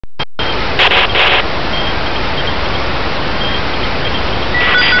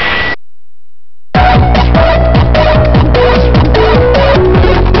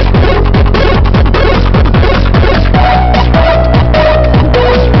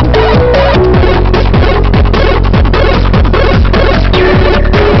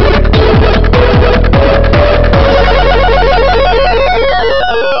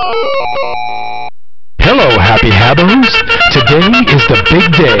big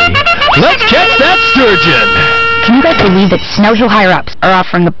day. Let's catch that sturgeon! Can you guys believe that Snouthill higher-ups are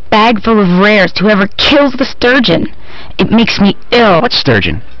offering a bag full of rares to whoever kills the sturgeon? It makes me ill. What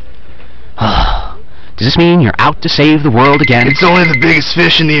sturgeon? Does this mean you're out to save the world again? It's only the biggest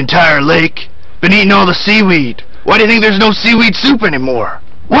fish in the entire lake. Been eating all the seaweed. Why do you think there's no seaweed soup anymore?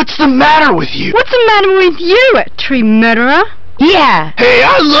 What's the matter with you? What's the matter with you, tree murderer? Yeah. Hey,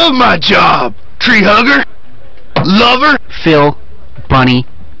 I love my job. Tree hugger. Lover. Phil, Bunny,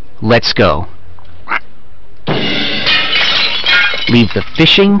 let's go. Leave the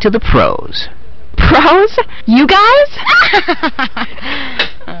fishing to the pros. Pros? You guys?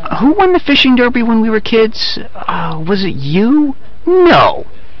 Who won the fishing derby when we were kids? Was it you? No,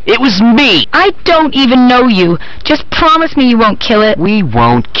 it was me. I don't even know you. Just promise me you won't kill it. We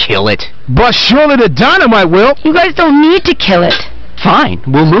won't kill it. But surely the dynamite will. You guys don't need to kill it. Fine,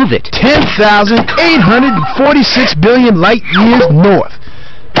 we'll move it. 10,846 billion light years north.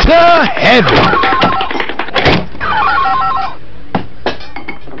 To heaven.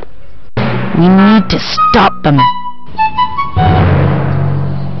 We need to stop them.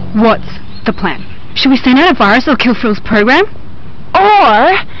 What's the plan? Should we send out a virus that'll kill Phil's program?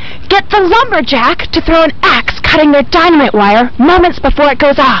 Or get the lumberjack to throw an axe cutting their dynamite wire moments before it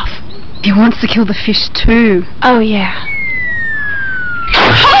goes off. He wants to kill the fish too. Oh, yeah.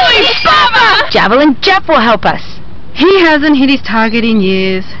 Holy Baba! Javelin Jeff will help us. He hasn't hit his target in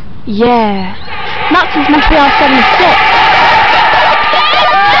years. Yeah. Not since Montreal 76.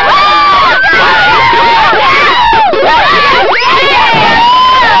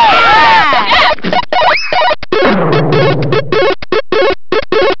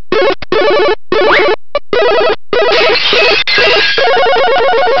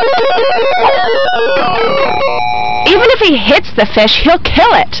 Even if he hits the fish, he'll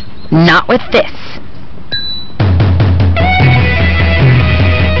kill it. Not with this.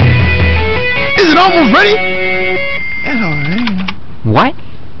 Is it almost ready? What?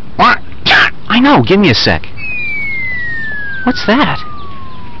 What? I know, give me a sec. What's that?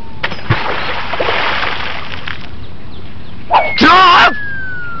 Stop!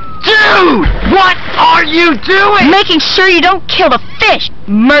 Dude! What are you doing? Making sure you don't kill the fish,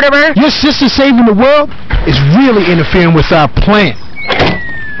 murderer. Your sister saving the world is really interfering with our plan.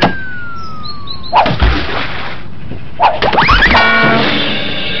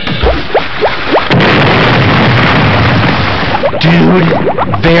 Dude,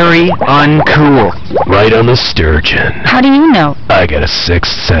 very uncool. Right on the sturgeon. How do you know? I got a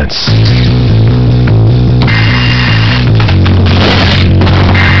sixth sense.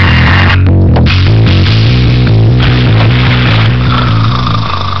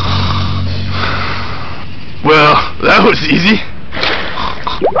 Well, that was easy.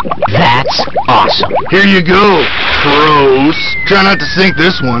 That's awesome. Here you go, pros. Try not to sink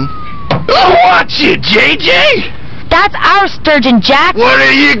this one. Oh, watch it, JJ! That's our sturgeon, Jack. What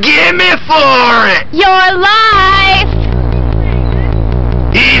do you give me for it? Your life!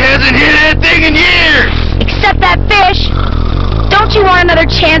 He hasn't hit anything in years! Except that fish. Don't you want another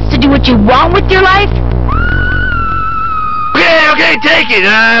chance to do what you want with your life? Okay, take it.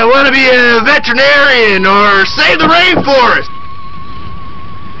 I want to be a veterinarian or save the rainforest.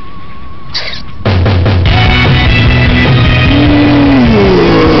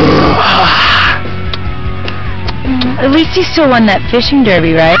 At least you still won that fishing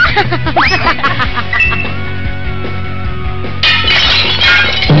derby, right?